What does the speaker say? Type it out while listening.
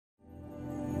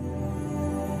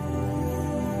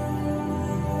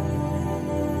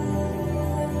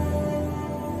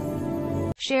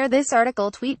Share this article.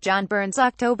 Tweet John Burns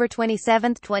October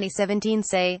 27, 2017.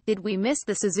 Say, did we miss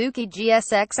the Suzuki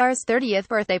GSXR's 30th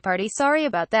birthday party? Sorry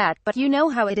about that, but you know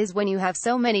how it is when you have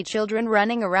so many children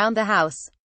running around the house.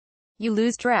 You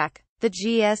lose track. The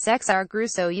GSXR grew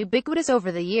so ubiquitous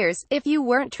over the years, if you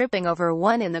weren't tripping over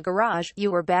one in the garage, you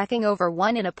were backing over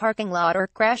one in a parking lot or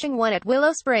crashing one at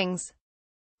Willow Springs.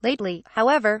 Lately,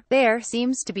 however, there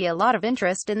seems to be a lot of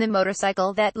interest in the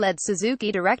motorcycle that led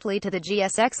Suzuki directly to the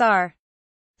GSXR.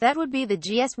 That would be the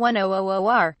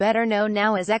GS1000R, better known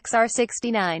now as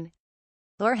XR69.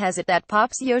 Lore has it that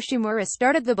Pops Yoshimura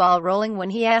started the ball rolling when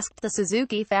he asked the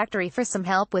Suzuki factory for some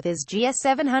help with his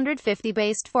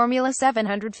GS750-based Formula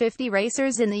 750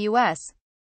 racers in the US.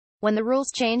 When the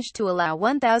rules changed to allow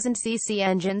 1000cc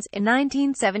engines in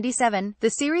 1977, the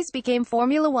series became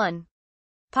Formula One.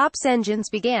 Pop's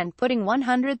engines began putting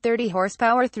 130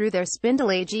 horsepower through their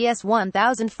spindly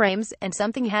GS1000 frames, and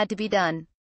something had to be done.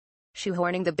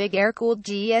 Shoehorning the big air-cooled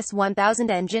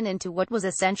GS1000 engine into what was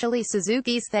essentially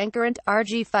Suzuki's then current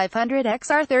RG500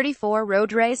 XR34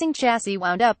 road racing chassis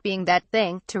wound up being that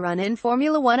thing to run in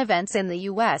Formula One events in the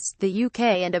US, the UK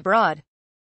and abroad.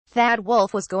 Thad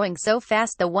Wolff was going so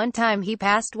fast the one time he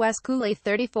passed Wes Cooley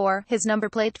 34, his number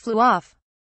plate flew off.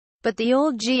 But the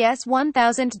old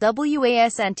GS1000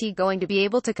 wasn't going to be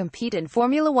able to compete in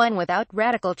Formula One without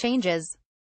radical changes.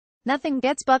 Nothing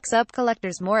gets Bucks Up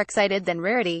collectors more excited than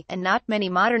rarity, and not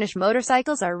many modernish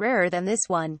motorcycles are rarer than this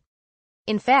one.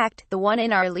 In fact, the one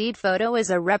in our lead photo is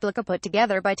a replica put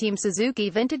together by Team Suzuki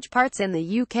Vintage Parts in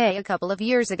the UK a couple of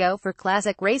years ago for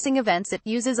classic racing events. It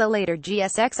uses a later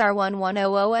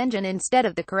GSXR1100 engine instead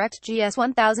of the correct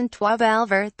GS1000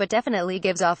 12-valve, but definitely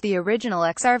gives off the original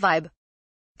XR vibe.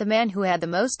 The man who had the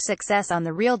most success on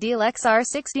the real deal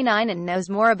XR69 and knows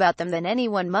more about them than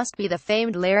anyone must be the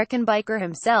famed Larrikin biker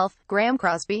himself, Graham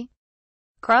Crosby.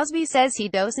 Crosby says he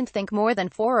doesn't think more than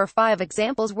 4 or 5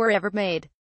 examples were ever made.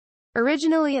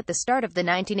 Originally at the start of the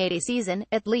 1980 season,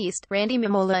 at least, Randy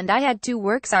Mimola and I had 2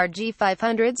 works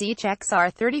RG500s each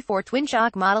XR34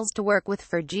 twin-shock models to work with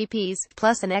for GPs,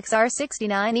 plus an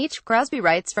XR69 each, Crosby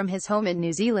writes from his home in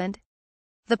New Zealand.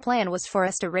 The plan was for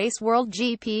us to race World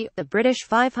GP, the British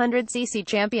 500cc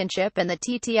Championship and the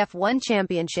TTF1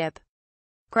 Championship.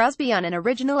 Crosby on an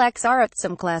original XR at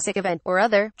some classic event or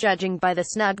other, judging by the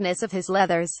snugness of his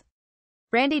leathers.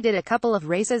 Randy did a couple of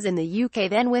races in the UK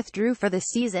then withdrew for the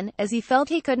season, as he felt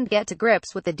he couldn't get to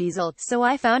grips with the diesel, so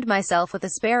I found myself with a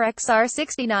spare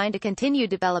XR69 to continue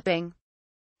developing.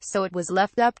 So it was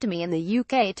left up to me in the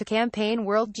UK to campaign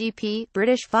World GP,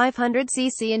 British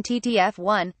 500cc and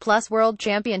TTF1, plus World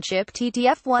Championship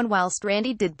TTF1 whilst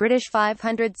Randy did British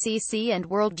 500cc and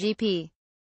World GP.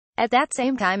 At that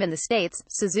same time in the States,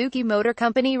 Suzuki Motor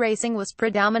Company racing was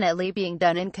predominantly being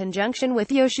done in conjunction with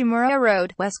Yoshimura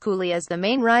rode Wes Cooley as the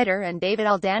main rider and David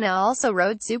Aldana also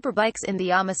rode superbikes in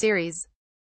the AMA series.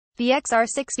 The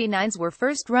XR69s were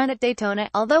first run at Daytona,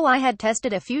 although I had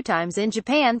tested a few times in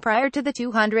Japan prior to the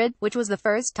 200, which was the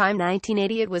first time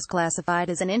 1980 it was classified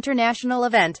as an international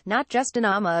event, not just an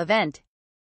AMA event.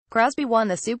 Crosby won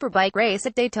the superbike race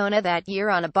at Daytona that year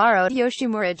on a borrowed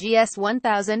Yoshimura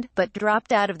GS1000, but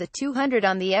dropped out of the 200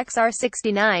 on the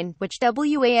XR69, which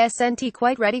wasn't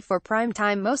quite ready for prime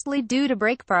time mostly due to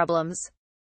brake problems.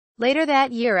 Later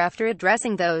that year, after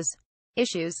addressing those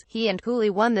issues, he and Cooley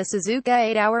won the Suzuka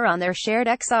 8-hour on their shared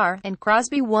XR, and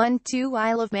Crosby won 2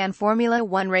 Isle of Man Formula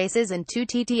One races and 2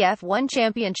 TTF1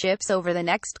 championships over the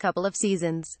next couple of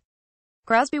seasons.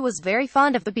 Crosby was very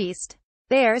fond of the beast.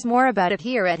 There's more about it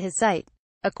here at his site.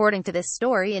 According to this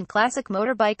story in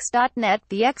ClassicMotorbikes.net,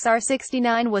 the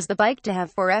XR69 was the bike to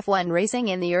have for F1 racing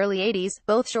in the early 80s.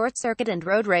 Both short circuit and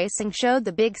road racing showed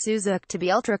the big Suzuki to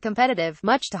be ultra-competitive,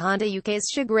 much to Honda UK's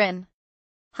chagrin.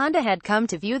 Honda had come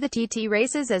to view the TT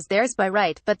races as theirs by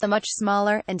right, but the much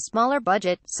smaller and smaller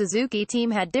budget Suzuki team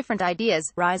had different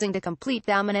ideas, rising to complete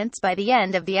dominance by the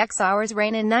end of the XR's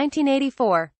reign in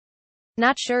 1984.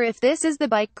 Not sure if this is the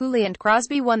bike Cooley and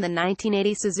Crosby won the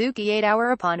 1980 Suzuki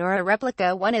 8-hour upon, or a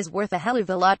replica one is worth a hell of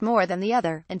a lot more than the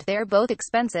other, and they're both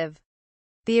expensive.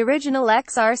 The original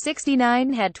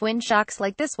XR69 had twin shocks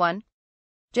like this one.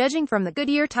 Judging from the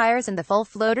Goodyear tires and the full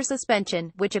floater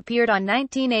suspension, which appeared on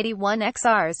 1981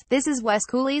 XRs, this is Wes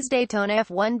Cooley's Daytona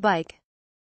F1 bike.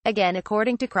 Again,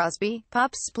 according to Crosby,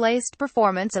 Pops placed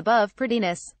performance above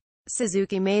prettiness.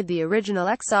 Suzuki made the original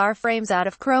XR frames out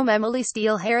of chrome emily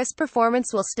steel. Harris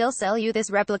Performance will still sell you this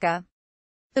replica.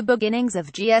 The beginnings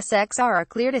of GSXR are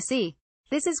clear to see.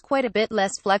 This is quite a bit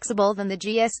less flexible than the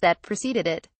GS that preceded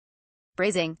it.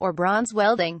 Brazing, or bronze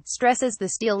welding, stresses the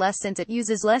steel less since it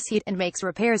uses less heat and makes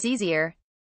repairs easier.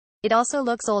 It also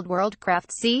looks old world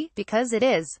craft, see, because it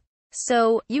is.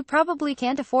 So, you probably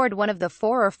can't afford one of the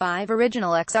 4 or 5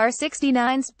 original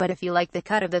XR69s, but if you like the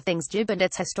cut of the thing's jib and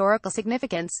its historical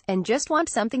significance, and just want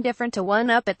something different to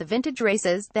one-up at the vintage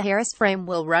races, the Harris frame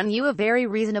will run you a very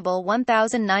reasonable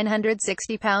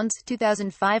 £1,960,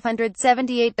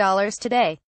 $2,578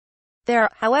 today. There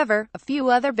are, however, a few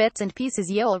other bits and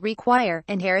pieces you'll require,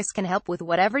 and Harris can help with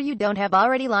whatever you don't have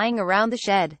already lying around the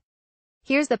shed.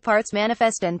 Here's the parts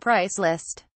manifest and price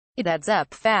list. It adds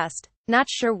up fast. Not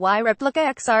sure why replica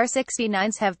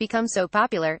XR69s have become so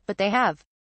popular, but they have.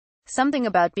 Something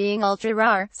about being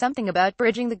ultra-rare, something about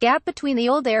bridging the gap between the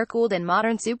old air-cooled and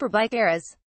modern superbike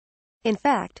eras. In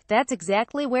fact, that's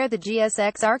exactly where the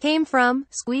GSXR came from,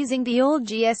 squeezing the old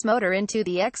GS motor into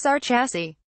the XR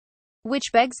chassis.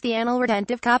 Which begs the anal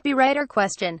retentive copywriter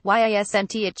question, why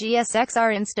isn't it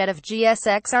GSXR instead of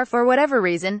GSXR? For whatever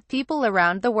reason, people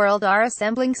around the world are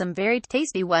assembling some very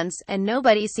tasty ones, and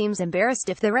nobody seems embarrassed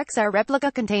if their XR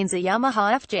replica contains a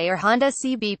Yamaha FJ or Honda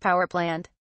CB power plant.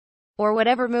 Or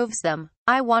whatever moves them.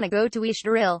 I wanna go to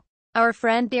Estoril. Our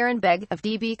friend Darren Begg, of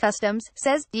DB Customs,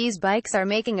 says these bikes are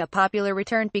making a popular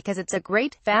return because it's a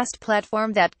great, fast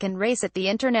platform that can race at the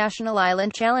International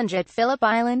Island Challenge at Phillip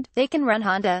Island. They can run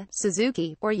Honda,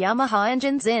 Suzuki, or Yamaha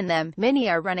engines in them. Many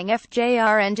are running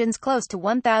FJR engines close to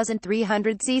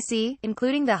 1,300cc,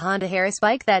 including the Honda Harris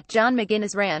bike that John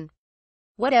McGuinness ran.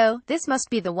 What oh, this must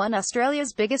be the one.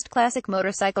 Australia's biggest classic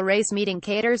motorcycle race meeting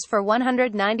caters for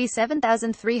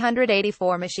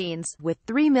 197,384 machines, with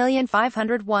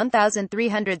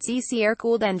 3,501,300cc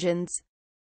air-cooled engines.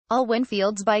 All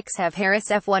Winfield's bikes have Harris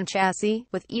F1 chassis,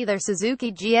 with either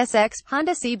Suzuki GSX,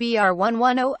 Honda CBR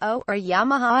 1100, or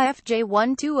Yamaha FJ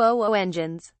 1200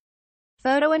 engines.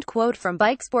 Photo and quote from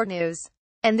Bike Sport News.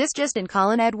 And this just in: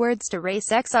 Colin Edwards to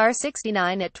race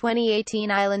XR69 at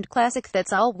 2018 Island Classic.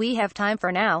 That's all we have time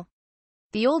for now.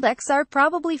 The old XR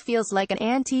probably feels like an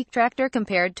antique tractor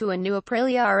compared to a new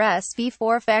Aprilia RS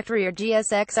V4 factory or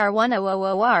GSXR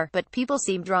 1000R, but people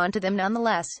seem drawn to them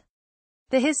nonetheless.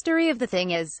 The history of the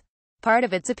thing is part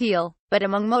of its appeal, but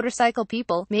among motorcycle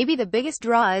people, maybe the biggest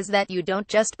draw is that you don't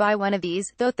just buy one of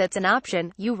these, though that's an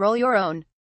option, you roll your own.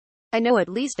 I know at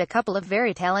least a couple of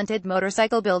very talented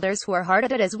motorcycle builders who are hard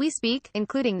at it as we speak,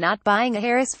 including not buying a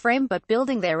Harris frame but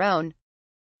building their own.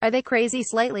 Are they crazy?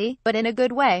 Slightly, but in a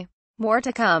good way. More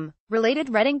to come. Related: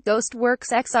 Reading Ghost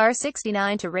Works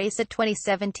XR69 to race at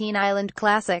 2017 Island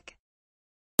Classic.